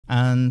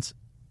And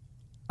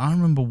I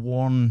remember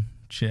one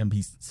chimp.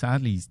 He's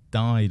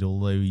died,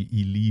 although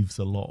he leaves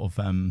a lot of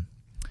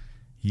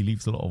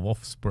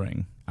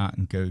offspring at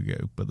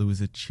Ngogo. But there was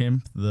a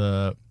chimp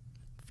that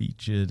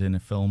featured in a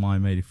film I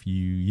made a few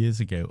years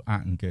ago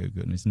at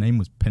Ngogo, and his name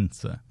was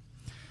Pincer.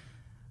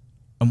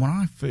 And when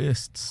I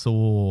first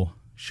saw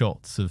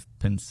shots of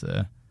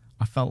Pincer,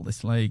 I felt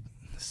this like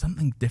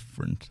something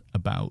different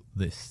about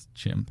this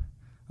chimp.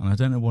 And I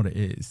don't know what it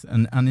is.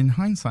 And in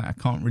hindsight, I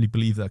can't really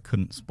believe that I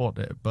couldn't spot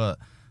it. But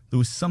there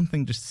was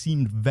something just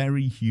seemed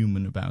very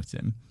human about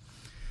him.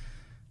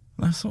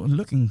 And I was sort of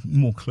looking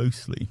more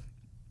closely.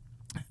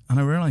 And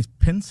I realized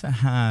Pincer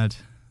had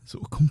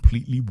sort of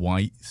completely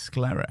white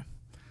sclera.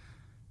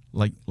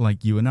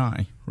 Like you and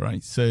I,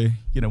 right? So,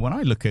 when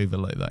I look over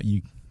like that,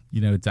 you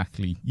know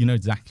exactly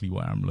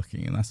where I'm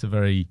looking. And that's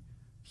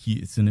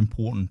it's an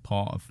important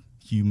part of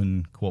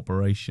human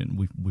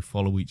cooperation. We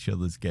follow each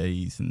other's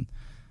gaze and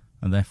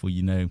therefore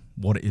you know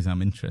what it is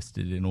I'm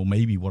interested in, or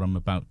maybe what I'm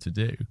about to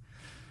do.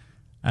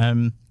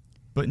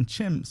 But in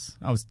chimps,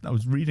 I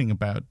was reading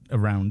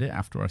around it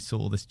after I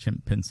saw this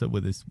chimp Pincer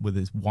with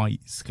his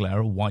white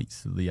sclera,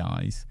 whites of the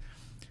eyes.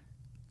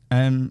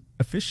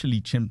 Officially,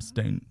 chimps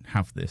don't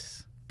have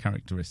this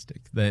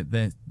characteristic.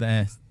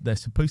 They're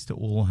supposed to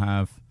all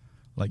have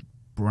like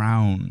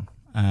brown.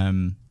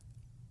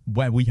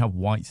 Where we have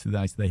whites of the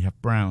eyes, they have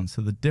brown.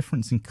 So the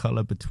difference in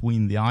color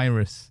between the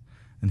iris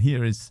and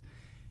here is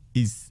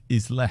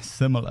less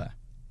similar.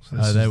 So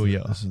there we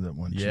are. This is that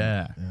one.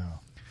 Yeah. Yeah.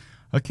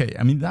 Okay.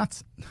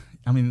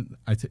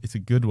 It's a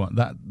good one.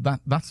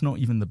 That's not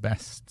even the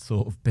best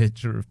sort of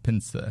picture of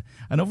Pincer.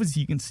 And obviously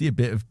you can see a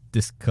bit of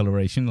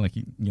discoloration, like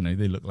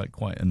they look like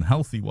quite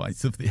unhealthy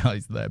whites of the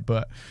eyes there.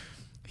 But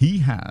he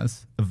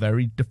has a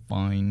very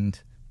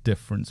defined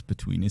difference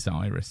between his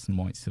iris and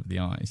whites of the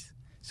eyes.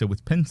 So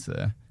with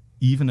Pincer,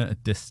 even at a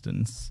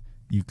distance,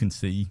 you can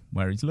see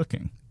where he's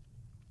looking.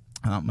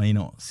 And that may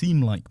not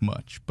seem like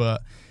much,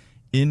 but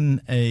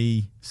in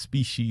a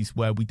species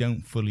where we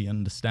don't fully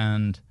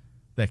understand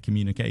their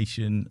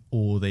communication,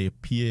 or they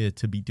appear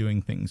to be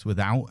doing things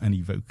without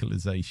any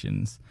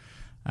vocalizations,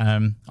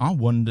 I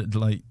wondered,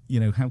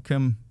 how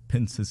come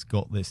Pincer's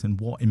got this,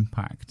 and what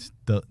impact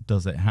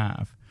does it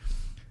have?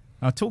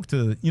 I talked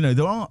to,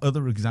 there are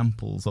other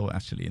examples of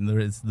actually, and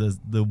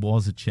there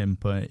was a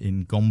chimp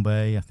in Gombe,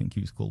 I think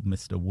he was called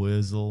Mr.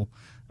 Wurzel,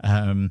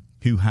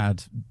 who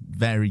had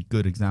very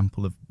good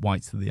example of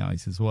whites of the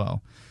eyes as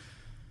well.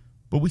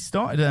 But we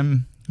started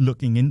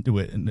looking into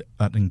it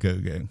at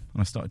Ngogo, and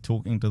I started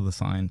talking to the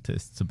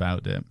scientists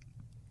about it,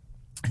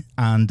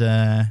 and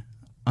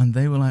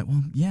they were like,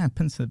 well, yeah,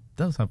 Pincer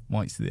does have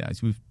whites of the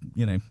eyes. We've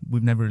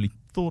never really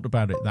thought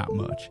about it that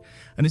much,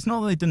 and it's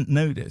not that they didn't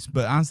notice,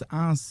 but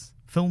as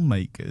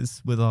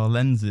filmmakers with our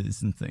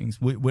lenses and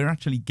things, we're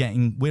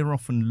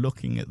often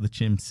looking at the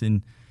chimps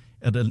in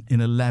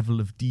a level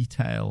of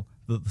detail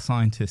that the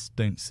scientists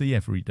don't see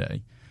every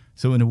day.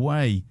 So in a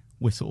way,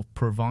 we're sort of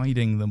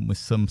providing them with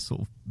some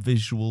sort of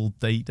visual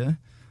data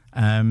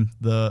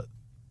that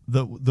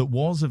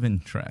was of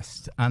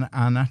interest, and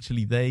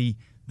actually they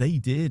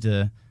did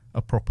a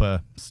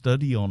proper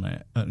study on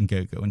it at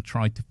Ngogo and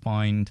tried to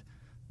find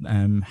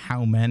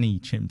how many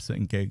chimps at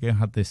Ngogo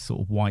had this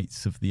sort of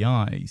whites of the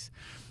eyes.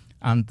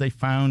 And they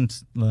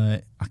found,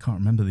 I can't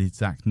remember the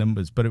exact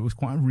numbers, but it was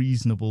quite a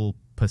reasonable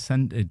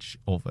percentage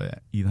of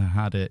it. Either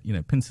had it,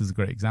 Pincer's a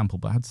great example,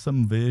 but had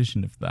some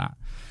version of that.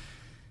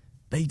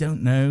 They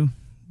don't know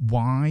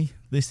why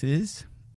this is.